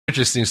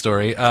interesting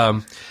story.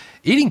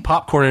 Eating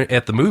popcorn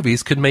at the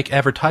movies could make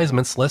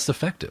advertisements less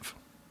effective.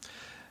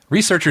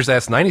 Researchers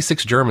asked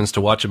 96 Germans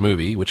to watch a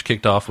movie, which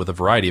kicked off with a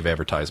variety of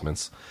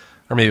advertisements.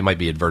 Or maybe it might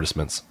be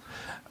advertisements.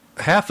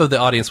 Half of the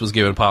audience was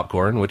given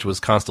popcorn, which was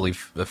constantly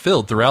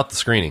filled throughout the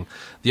screening.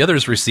 The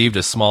others received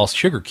a small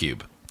sugar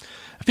cube.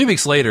 A few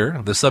weeks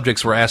later, the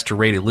subjects were asked to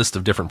rate a list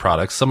of different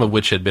products, some of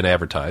which had been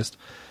advertised.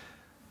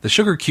 The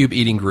sugar cube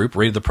eating group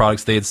rated the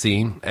products they had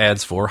seen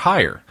ads for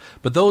higher,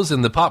 but those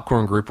in the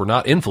popcorn group were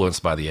not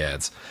influenced by the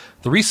ads.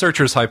 The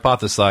researchers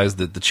hypothesized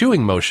that the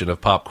chewing motion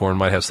of popcorn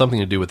might have something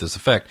to do with this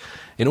effect.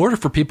 In order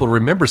for people to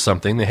remember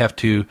something, they have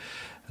to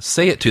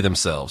say it to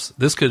themselves.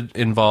 This could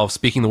involve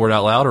speaking the word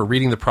out loud or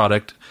reading the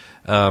product,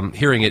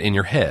 hearing it in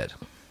your head.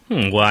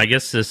 Well, I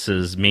guess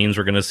this means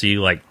we're going to see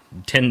like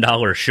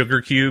 $10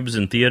 sugar cubes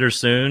in theaters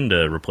soon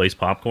to replace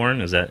popcorn.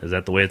 Is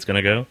that the way it's going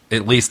to go?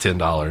 At least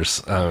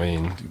 $10. I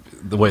mean,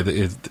 the way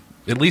that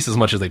at least as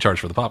much as they charge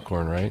for the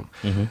popcorn, right?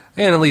 Mm-hmm.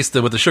 And at least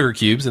with the sugar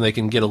cubes, and they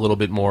can get a little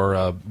bit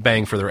more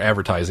bang for their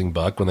advertising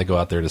buck when they go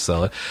out there to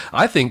sell it.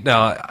 I think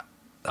now,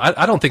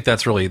 I don't think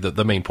that's really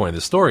the main point of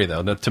the story,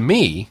 though. Now, to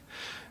me,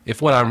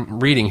 if what I'm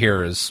reading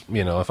here is,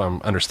 if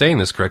I'm understanding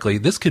this correctly,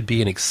 this could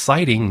be an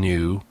exciting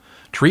new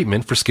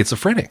treatment for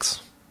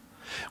schizophrenics.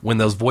 When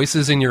those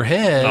voices in your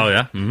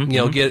head,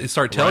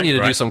 start telling you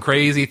to do some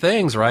crazy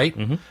things, right?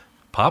 Mm-hmm.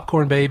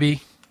 Popcorn,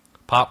 baby,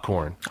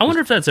 popcorn. I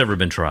wonder if that's ever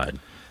been tried.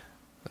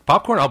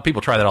 Popcorn? Oh,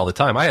 people try that all the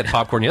time. I had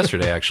popcorn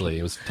yesterday. Actually,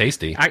 it was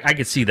tasty. I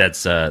could see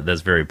that's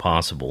very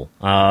possible.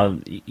 I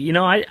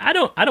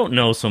don't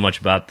know so much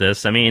about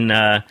this. I mean,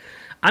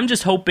 I'm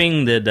just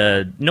hoping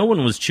that no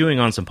one was chewing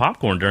on some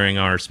popcorn during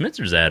our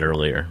Smitzers ad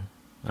earlier.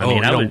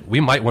 We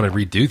might want to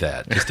redo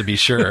that just to be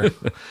sure.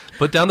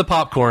 Put down the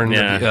popcorn,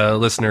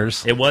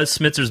 listeners. It was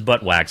Smitzer's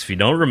butt wax. If you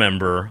don't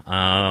remember,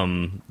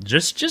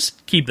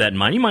 just keep that in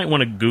mind. You might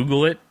want to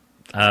Google it.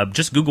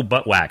 Just Google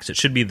butt wax. It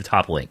should be the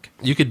top link.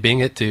 You could Bing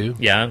it too.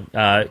 Yeah.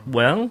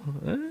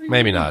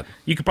 Maybe not.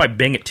 You could probably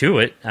Bing it to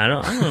it. I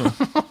don't know.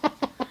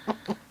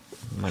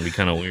 Might be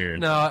kind of weird.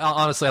 No,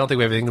 honestly, I don't think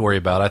we have anything to worry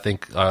about. I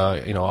think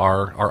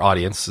our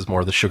audience is more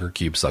of the sugar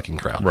cube sucking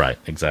crowd. Right,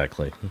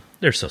 exactly.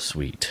 They're so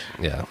sweet.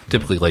 Yeah,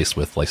 typically laced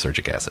with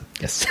lysergic acid.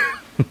 Yes.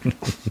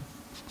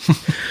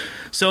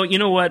 So, you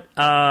know what?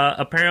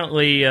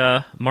 Apparently,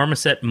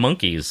 marmoset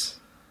monkeys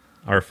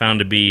are found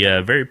to be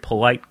very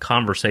polite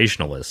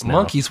conversationalists now.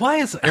 Monkeys? Why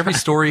is every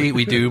story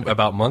we do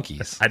about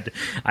monkeys?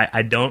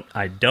 I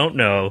don't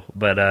know,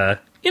 but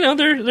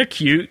they're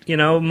cute.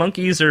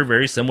 Monkeys are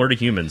very similar to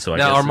humans. So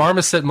now, are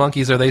marmoset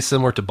monkeys, are they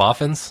similar to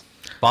boffins?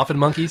 Boffin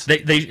monkeys?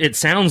 It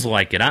sounds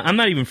like it. I'm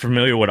not even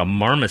familiar what a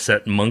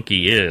marmoset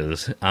monkey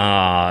is.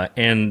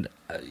 And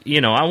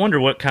I wonder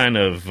what kind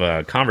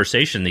of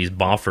conversation these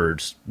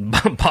boffins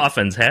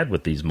had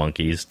with these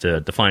monkeys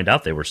to find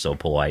out they were so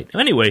polite.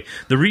 Anyway,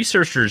 the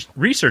researchers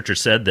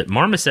said that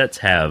marmosets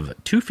have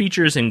two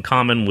features in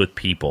common with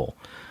people.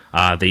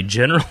 They're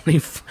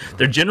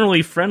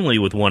generally friendly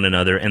with one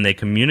another, and they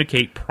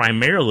communicate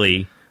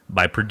primarily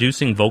by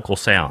producing vocal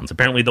sounds.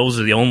 Apparently, those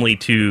are the only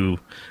two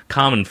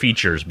common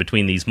features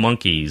between these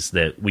monkeys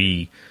that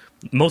we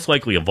most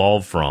likely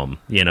evolved from.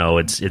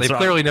 They've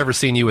clearly never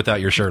seen you without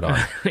your shirt on.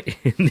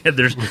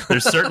 There's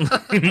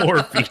certainly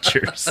more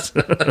features.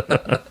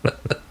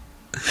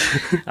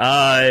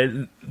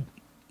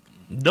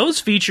 Those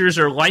features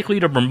are likely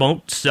to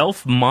promote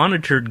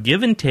self-monitored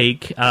give and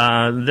take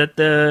that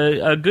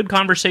a good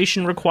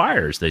conversation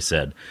requires, they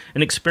said.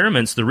 In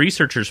experiments, the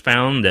researchers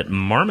found that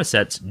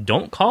marmosets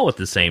don't call at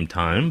the same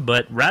time,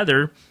 but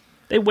rather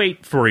they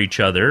wait for each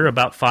other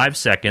about 5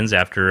 seconds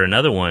after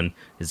another one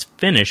is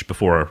finished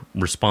before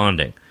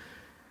responding.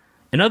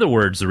 In other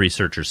words, the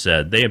researchers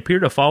said, they appear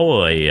to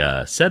follow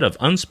a set of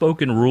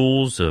unspoken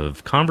rules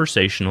of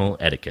conversational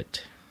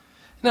etiquette.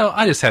 Now,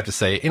 I just have to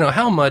say,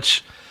 how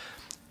much...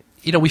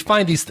 we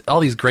find all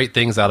these great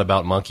things out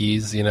about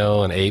monkeys,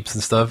 and apes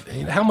and stuff.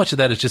 How much of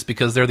that is just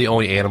because they're the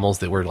only animals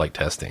that we're,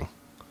 testing?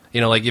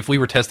 If we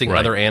were testing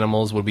other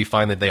animals, would we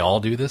find that they all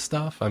do this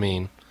stuff? I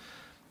mean,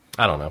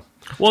 I don't know.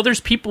 Well, there's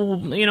people,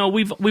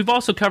 we've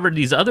also covered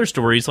these other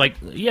stories,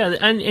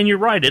 and you're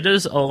right, it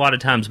is a lot of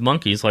times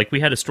monkeys. Like, we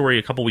had a story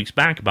a couple weeks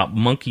back about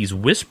monkeys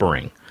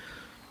whispering.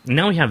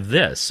 Now we have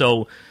this,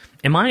 so...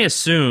 Am I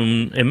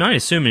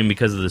assuming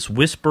because of this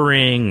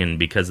whispering and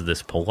because of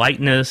this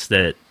politeness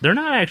that they're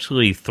not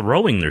actually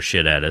throwing their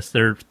shit at us?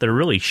 They're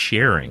really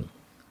sharing.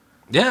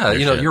 Yeah,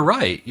 you're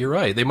right. You're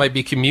right. They might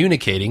be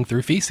communicating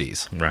through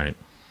feces. Right.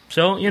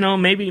 So,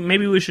 maybe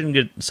we shouldn't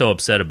get so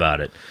upset about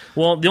it.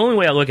 Well, the only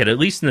way I look at it, at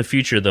least in the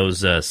future,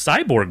 those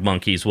cyborg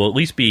monkeys will at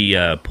least be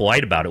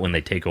polite about it when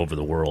they take over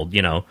the world.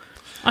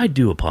 I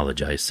do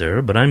apologize,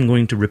 sir, but I'm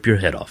going to rip your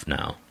head off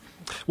now.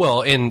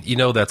 Well, and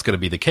that's going to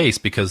be the case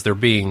because they're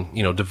being,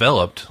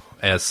 developed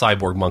as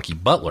cyborg monkey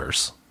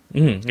butlers.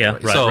 Mm-hmm. Yeah,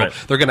 right.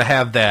 So they're going to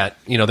have that,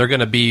 they're going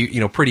to be,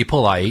 pretty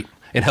polite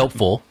and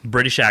helpful.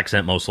 British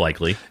accent, most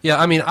likely. Yeah,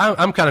 I mean,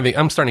 I'm starting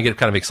to get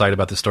kind of excited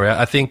about this story.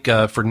 I think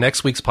for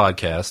next week's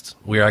podcast,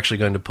 we're actually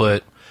going to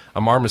put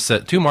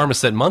two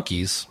marmoset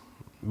monkeys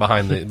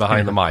behind the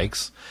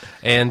mics,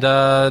 and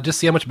just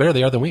see how much better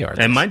they are than we are.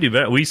 And might do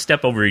better. We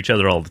step over each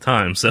other all the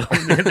time, so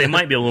they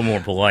might be a little more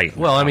polite.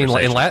 Well, I mean,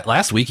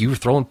 last week you were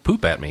throwing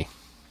poop at me.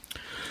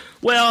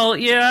 Well,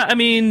 yeah, I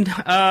mean,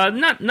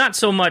 not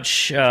so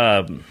much.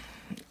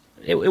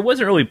 It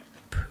wasn't really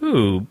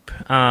poop.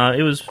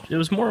 It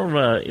was more of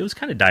a. It was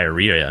kind of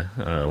diarrhea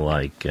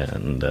like,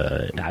 and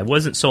I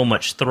wasn't so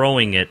much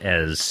throwing it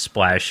as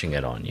splashing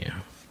it on you.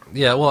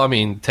 Yeah, well, I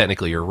mean,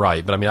 technically you're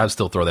right, but I mean, I'd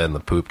still throw that in the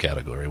poop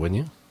category,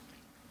 wouldn't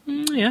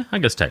you? Yeah, I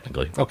guess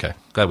technically. Okay,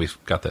 glad we've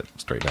got that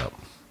straightened out.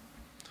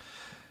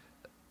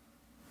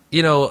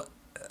 You know,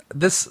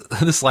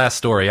 this last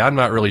story, I'm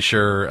not really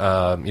sure,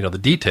 the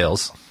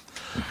details,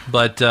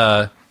 but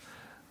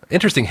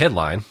interesting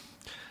headline: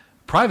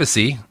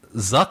 privacy,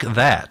 zuck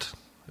that.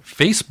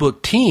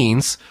 Facebook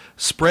teens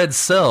spread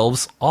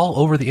selves all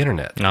over the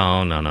internet.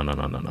 No.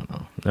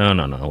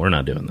 We're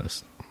not doing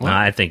this. No,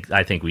 I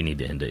think we need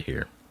to end it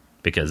here.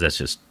 Because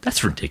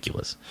that's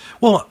ridiculous.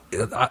 Well,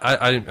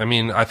 I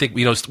mean, I think,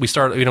 we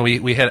started,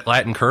 we had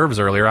Latin Curves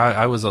earlier.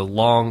 I was a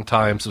long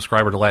time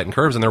subscriber to Latin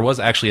Curves, and there was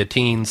actually a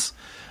teens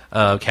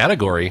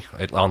category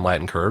on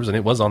Latin Curves, and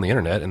it was on the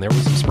internet, and there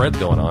was some spreads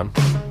going on.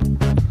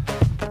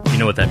 You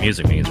know what that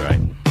music means, right?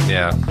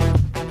 Yeah.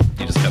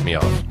 You just cut me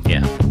off.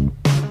 Yeah.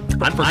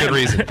 For good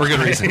reason. For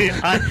good reason.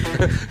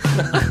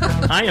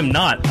 I am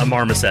not a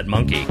marmoset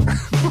monkey.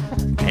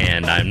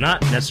 And I'm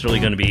not necessarily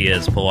going to be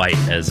as polite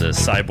as a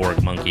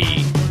cyborg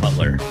monkey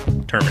butler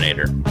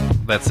Terminator.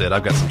 That's it.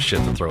 I've got some shit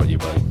to throw at you,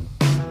 buddy.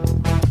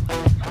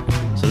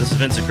 So this is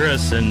Vince and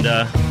Chris, and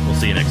we'll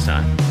see you next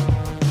time.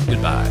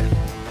 Goodbye.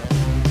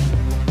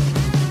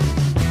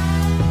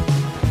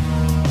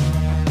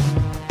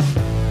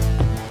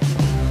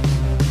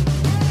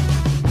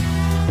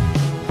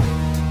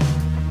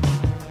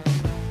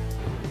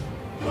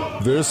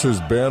 This has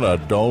been a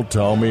Don't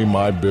Tell Me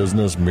My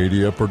Business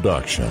Media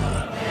production.